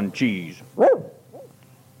liver and cheese. Woo!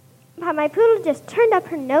 But my poodle just turned up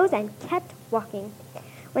her nose and kept walking.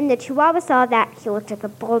 When the Chihuahua saw that, he looked at the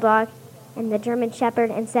Bulldog and the German Shepherd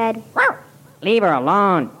and said, Leave her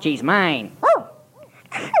alone. She's mine.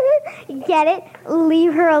 Get it?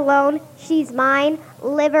 Leave her alone. She's mine.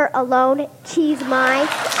 Liver alone. Cheese mine.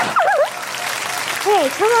 Hey,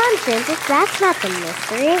 come on, Francis. That's not the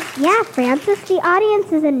mystery. Yeah, Francis, the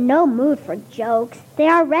audience is in no mood for jokes. They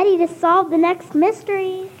are ready to solve the next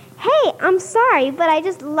mystery. Hey, I'm sorry, but I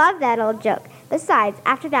just love that old joke. Besides,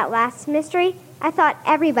 after that last mystery, I thought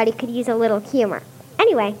everybody could use a little humor.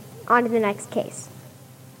 Anyway, on to the next case.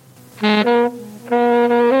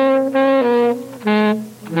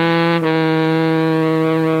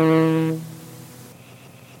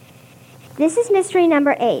 This is mystery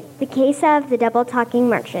number 8, the case of the double-talking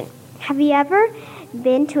merchant. Have you ever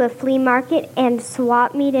been to a flea market and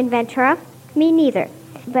swap meet in Ventura? Me neither,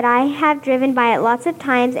 but I have driven by it lots of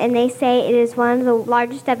times, and they say it is one of the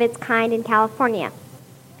largest of its kind in California.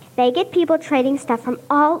 They get people trading stuff from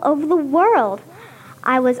all over the world.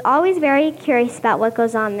 I was always very curious about what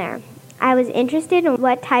goes on there. I was interested in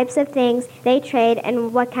what types of things they trade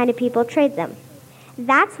and what kind of people trade them.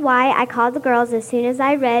 That's why I called the girls as soon as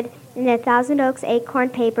I read in the Thousand Oaks Acorn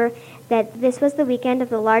paper that this was the weekend of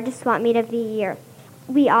the largest swap meet of the year.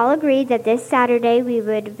 We all agreed that this Saturday we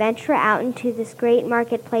would venture out into this great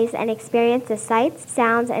marketplace and experience the sights,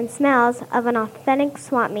 sounds, and smells of an authentic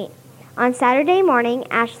swap meet. On Saturday morning,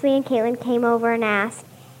 Ashley and Caitlin came over and asked,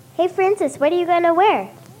 "Hey, Francis, what are you going to wear?"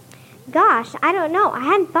 "Gosh, I don't know. I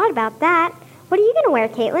hadn't thought about that. What are you going to wear,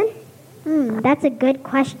 Caitlin?" That's a good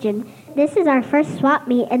question. This is our first swap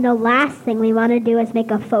meet, and the last thing we want to do is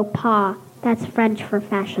make a faux pas. That's French for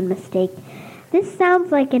fashion mistake. This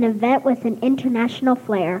sounds like an event with an international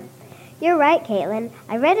flair. You're right, Caitlin.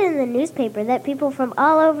 I read in the newspaper that people from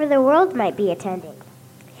all over the world might be attending.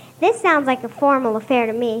 This sounds like a formal affair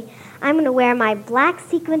to me. I'm going to wear my black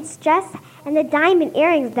sequins dress and the diamond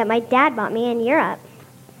earrings that my dad bought me in Europe.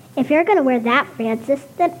 If you're going to wear that, Francis,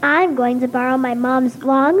 then I'm going to borrow my mom's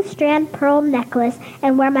long strand pearl necklace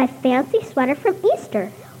and wear my fancy sweater from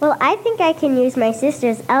Easter. Well, I think I can use my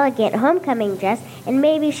sister's elegant homecoming dress, and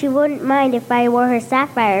maybe she wouldn't mind if I wore her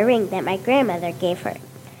sapphire ring that my grandmother gave her.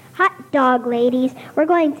 Hot dog, ladies. We're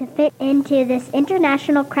going to fit into this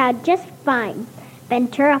international crowd just fine.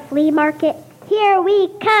 Ventura Flea Market, here we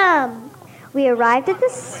come! We arrived at the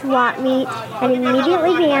swap meet and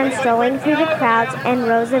immediately began strolling through the crowds and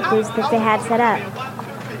rows of booths that they had set up.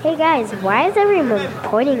 Hey guys, why is everyone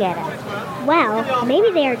pointing at us? Well,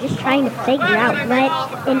 maybe they are just trying to figure out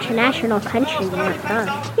what international country we're from.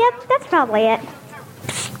 Yep, that's probably it.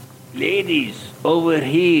 Ladies, over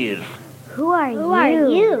here. Who are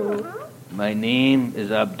you? My name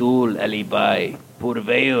is Abdul Ali Bai.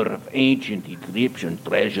 purveyor of ancient Egyptian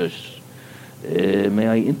treasures. May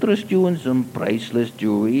I interest you in some priceless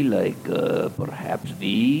jewelry, like perhaps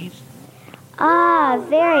these? Ah,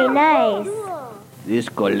 very nice. This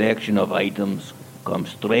collection of items comes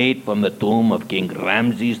straight from the tomb of King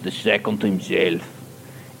Ramses II himself.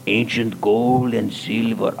 Ancient gold and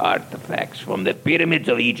silver artifacts from the pyramids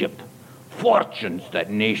of Egypt. Fortunes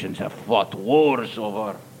that nations have fought wars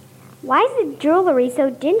over. Why is the jewelry so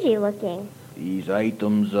dingy looking? These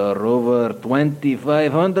items are over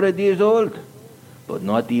 2,500 years old, but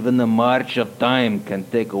not even the march of time can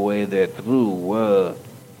take away their true worth.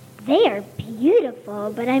 They are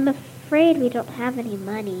beautiful, but I'm afraid we don't have any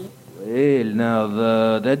money. Well,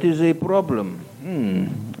 now, that is a problem.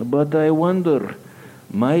 But I wonder,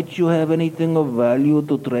 might you have anything of value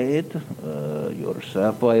to trade? Your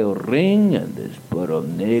sapphire ring and this pearl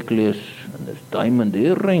necklace and this diamond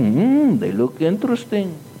earring. They look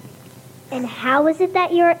interesting. And how is it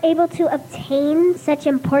that you're able to obtain such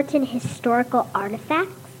important historical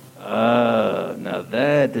artifacts? Now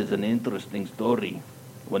that is an interesting story.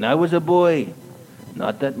 When I was a boy,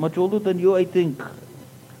 not that much older than you, I think,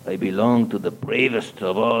 I belonged to the bravest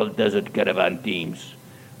of all desert caravan teams.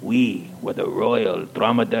 We were the Royal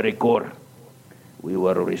Dromedary Corps. We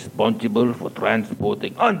were responsible for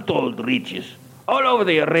transporting untold riches all over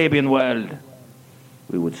the Arabian world.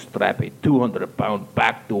 We would strap a 200-pound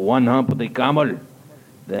pack to one hump of the camel.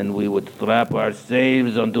 Then we would strap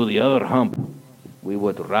ourselves onto the other hump. We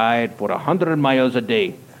would ride for 100 miles a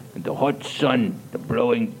day in the hot sun, the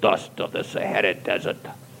blowing dust of the Sahara Desert,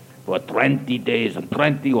 for 20 days and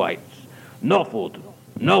 20 nights. No food,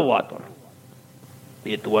 no water.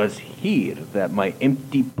 It was here that my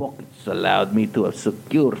empty pockets allowed me to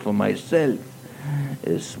secure for myself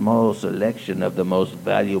a small selection of the most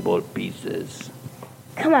valuable pieces.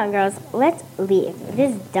 Come on, girls, let's leave.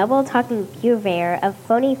 This double-talking purveyor of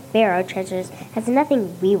phony pharaoh treasures has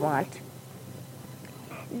nothing we want.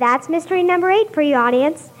 That's mystery number 8 for you,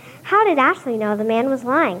 audience. How did Ashley know the man was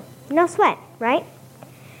lying? No sweat, right?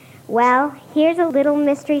 Well, here's a little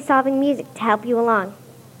mystery-solving music to help you along.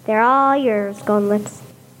 They're all yours, Golden Lips.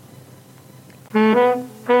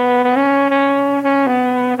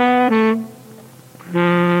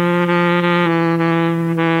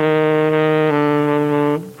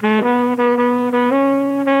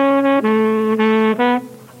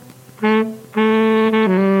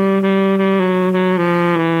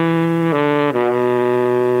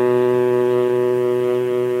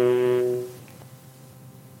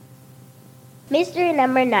 Mystery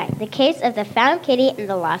number 9, the case of the found kitty and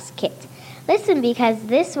the lost kit. Listen, because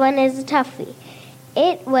this one is a toughie.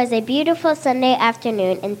 It was a beautiful Sunday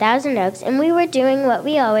afternoon in Thousand Oaks, and we were doing what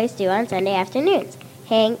we always do on Sunday afternoons,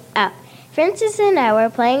 hang out. Francis and I were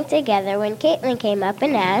playing together when Caitlin came up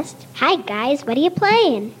and asked, Hi, guys, what are you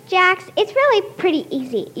playing? Jacks, it's really pretty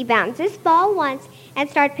easy. You bounce this ball once and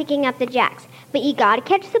start picking up the jacks. But you gotta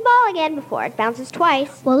catch the ball again before it bounces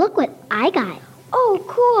twice. Well, look what I got. Oh,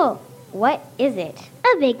 cool. What is it?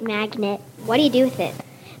 A big magnet. What do you do with it?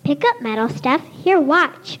 Pick up metal stuff. Here,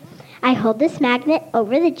 watch. I hold this magnet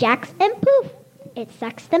over the jacks and poof, it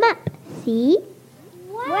sucks them up. See?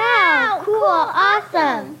 Wow, cool,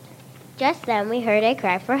 awesome. Just then we heard a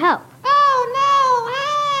cry for help.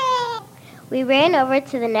 Oh, no, help! We ran over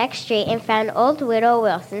to the next street and found old widow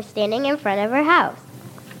Wilson standing in front of her house.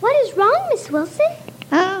 What is wrong, Miss Wilson?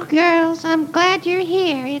 Oh, girls, I'm glad you're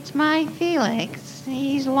here. It's my Felix.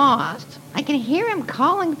 He's lost. I can hear him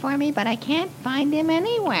calling for me, but I can't find him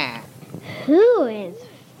anywhere. Who is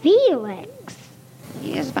Felix?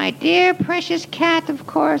 He is my dear, precious cat, of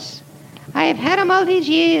course. I have had him all these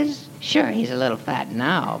years. Sure, he's a little fat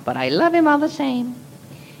now, but I love him all the same.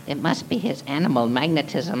 It must be his animal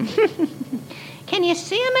magnetism. Can you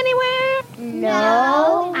see him anywhere?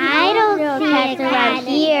 No, I don't see cats a around cat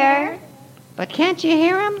here. But can't you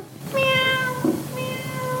hear him?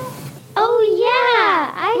 Oh,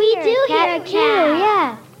 yeah. We do hear a cat.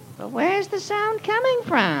 Yeah. But where's the sound coming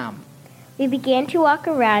from? We began to walk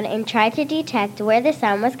around and try to detect where the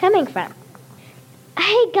sound was coming from.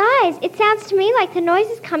 Hey, guys, it sounds to me like the noise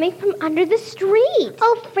is coming from under the street.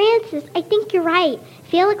 Oh, Francis, I think you're right.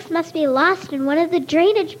 Felix must be lost in one of the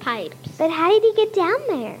drainage pipes. But how did he get down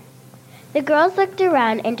there? The girls looked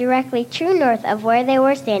around, and directly true north of where they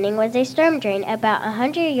were standing was a storm drain about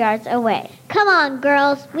 100 yards away. Come on,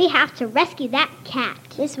 girls. We have to rescue that cat.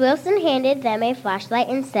 Miss Wilson handed them a flashlight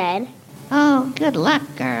and said, Oh, good luck,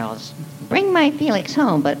 girls. Bring my Felix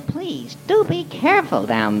home, but please do be careful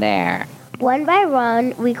down there. One by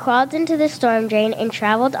one, we crawled into the storm drain and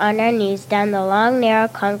traveled on our knees down the long, narrow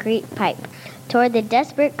concrete pipe toward the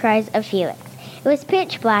desperate cries of Felix. It was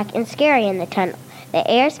pitch black and scary in the tunnel. The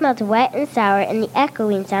air smelled wet and sour, and the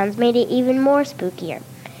echoing sounds made it even more spookier.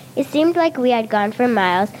 It seemed like we had gone for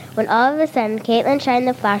miles when all of a sudden Caitlin shined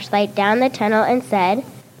the flashlight down the tunnel and said,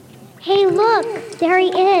 Hey, look! There he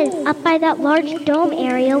is, up by that large dome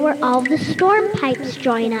area where all the storm pipes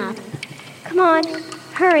join up. Come on,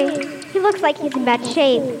 hurry. He looks like he's in bad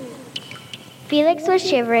shape. Felix was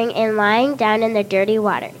shivering and lying down in the dirty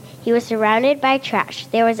water. He was surrounded by trash.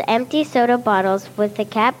 There was empty soda bottles with the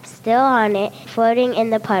cap still on it floating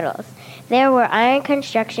in the puddles. There were iron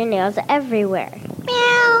construction nails everywhere.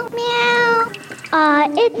 Meow, meow.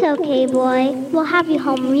 It's okay, boy. We'll have you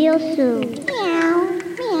home real soon. Meow,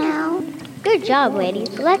 meow. Good job,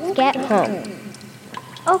 ladies. Let's get home.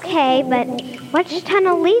 Okay, but which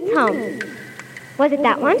tunnel leads home? Was it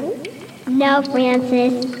that one? No,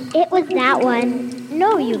 Francis. It was that one.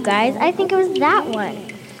 No, you guys. I think it was that one.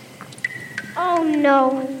 Oh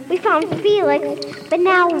no, we found Felix, but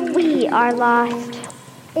now we are lost.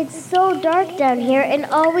 It's so dark down here, and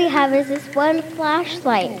all we have is this one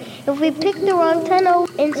flashlight. If we pick the wrong tunnel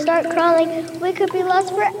and start crawling, we could be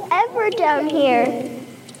lost forever down here.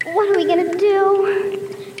 What are we gonna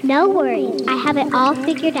do? No worries, I have it all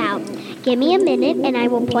figured out. Give me a minute and I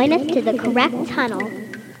will point us to the correct tunnel.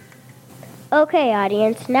 Okay,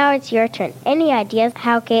 audience, now it's your turn. Any ideas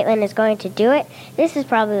how Caitlin is going to do it? This is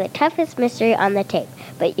probably the toughest mystery on the tape,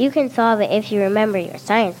 but you can solve it if you remember your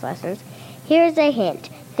science lessons. Here's a hint.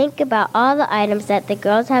 Think about all the items that the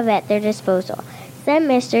girls have at their disposal. Some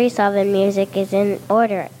mystery solving music is in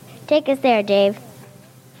order. Take us there, Dave.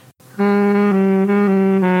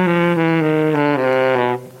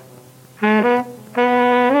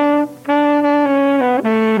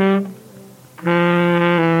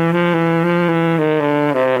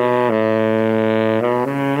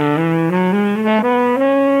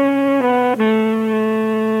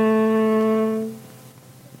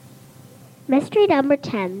 Mystery number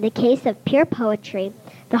 10, the case of pure poetry.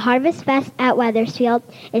 The Harvest Fest at Wethersfield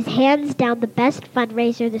is hands down the best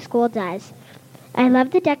fundraiser the school does. I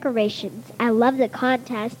love the decorations, I love the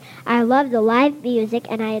contest, I love the live music,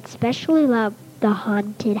 and I especially love the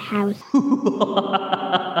haunted house.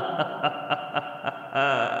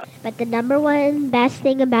 But the number one best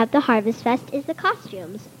thing about the Harvest Fest is the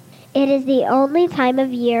costumes. It is the only time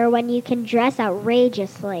of year when you can dress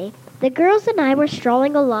outrageously. The girls and I were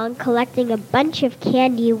strolling along collecting a bunch of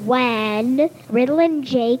candy when Riddle and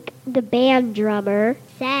Jake, the band drummer,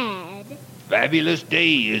 said, Fabulous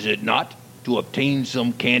day, is it not, to obtain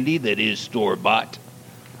some candy that is store-bought?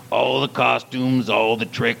 All the costumes, all the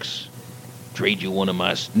tricks. Trade you one of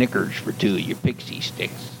my Snickers for two of your pixie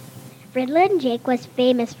sticks. Riddle and Jake was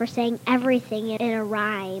famous for saying everything in a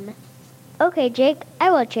rhyme. Okay, Jake, I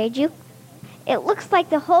will trade you. It looks like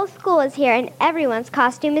the whole school is here and everyone's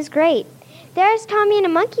costume is great. There's Tommy in a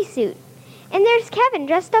monkey suit. And there's Kevin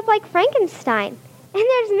dressed up like Frankenstein. And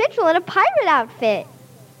there's Mitchell in a pirate outfit.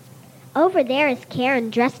 Over there is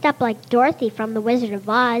Karen dressed up like Dorothy from The Wizard of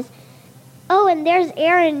Oz. Oh, and there's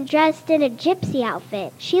Erin dressed in a gypsy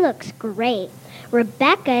outfit. She looks great.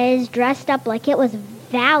 Rebecca is dressed up like it was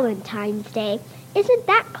Valentine's Day. Isn't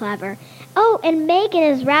that clever? Oh, and Megan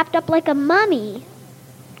is wrapped up like a mummy.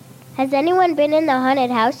 Has anyone been in the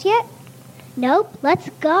haunted house yet? Nope, let's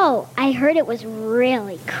go. I heard it was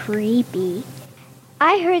really creepy.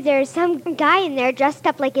 I heard there's some guy in there dressed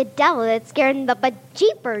up like a devil that's scaring the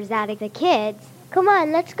bejeepers out of the kids. Come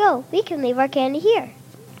on, let's go. We can leave our candy here.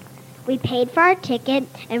 We paid for our ticket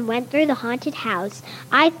and went through the haunted house.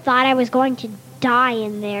 I thought I was going to die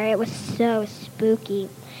in there. It was so spooky.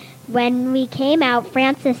 When we came out,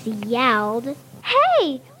 Francis yelled,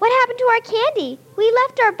 Hey, what happened to our candy? We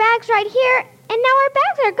left our bags right here, and now our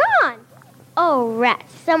bags are gone. Oh,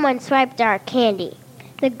 rats, someone swiped our candy.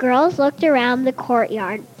 The girls looked around the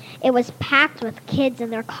courtyard. It was packed with kids in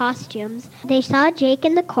their costumes. They saw Jake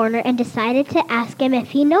in the corner and decided to ask him if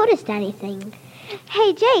he noticed anything.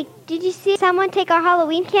 Hey, Jake, did you see someone take our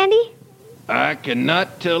Halloween candy? I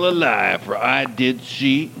cannot tell a lie, for I did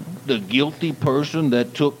see the guilty person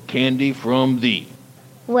that took candy from thee.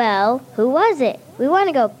 Well, who was it? We want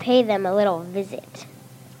to go pay them a little visit.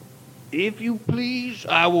 If you please,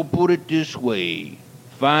 I will put it this way.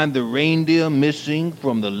 Find the reindeer missing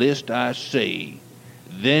from the list I say.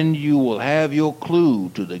 Then you will have your clue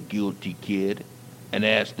to the guilty kid, and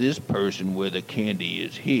ask this person where the candy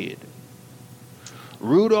is hid.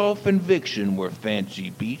 Rudolph and Vixen were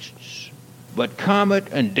fancy beasts, but Comet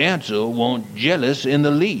and Dancer weren't jealous in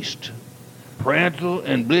the least. Prancer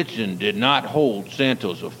and Blitzen did not hold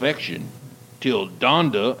Santa's affection, till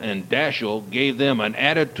Donder and Dasher gave them an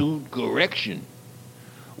attitude correction.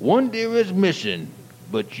 One deer is missing,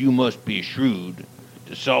 but you must be shrewd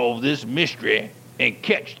to solve this mystery and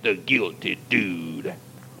catch the guilty dude.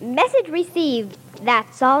 Message received.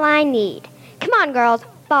 That's all I need. Come on, girls,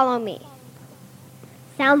 follow me.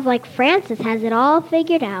 Sounds like Francis has it all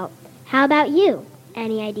figured out. How about you?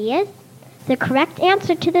 Any ideas? The correct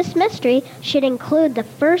answer to this mystery should include the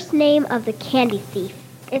first name of the candy thief.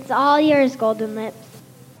 It's all yours, Golden Lips.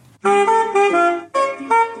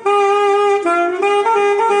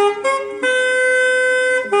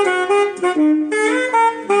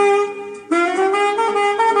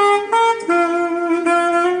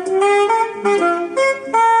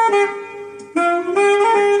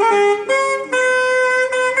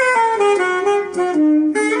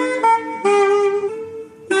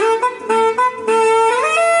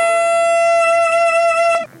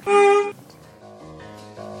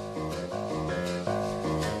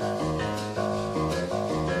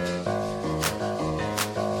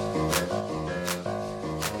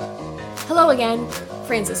 Hello again,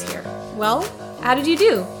 Francis here. Well, how did you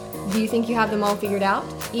do? Do you think you have them all figured out?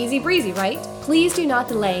 Easy breezy, right? Please do not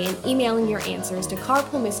delay in emailing your answers to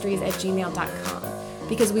carpoolmysteries@gmail.com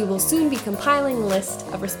because we will soon be compiling a list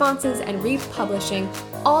of responses and republishing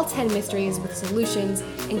all 10 mysteries with solutions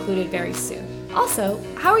included very soon. Also,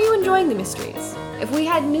 how are you enjoying the mysteries? If we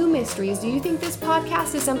had new mysteries, do you think this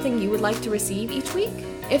podcast is something you would like to receive each week?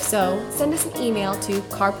 If so, send us an email to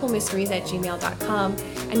carpoolmysteries@gmail.com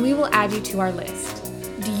and we will add you to our list.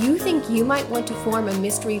 Do you think you might want to form a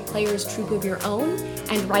mystery players troupe of your own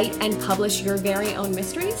and write and publish your very own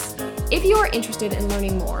mysteries? If you are interested in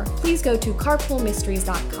learning more, please go to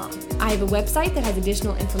carpoolmysteries.com. I have a website that has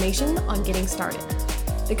additional information on getting started.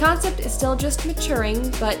 The concept is still just maturing,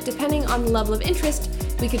 but depending on the level of interest,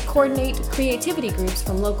 we could coordinate creativity groups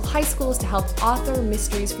from local high schools to help author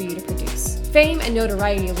mysteries for you to produce. Fame and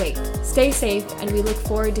notoriety await. Stay safe, and we look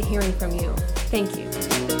forward to hearing from you. Thank you.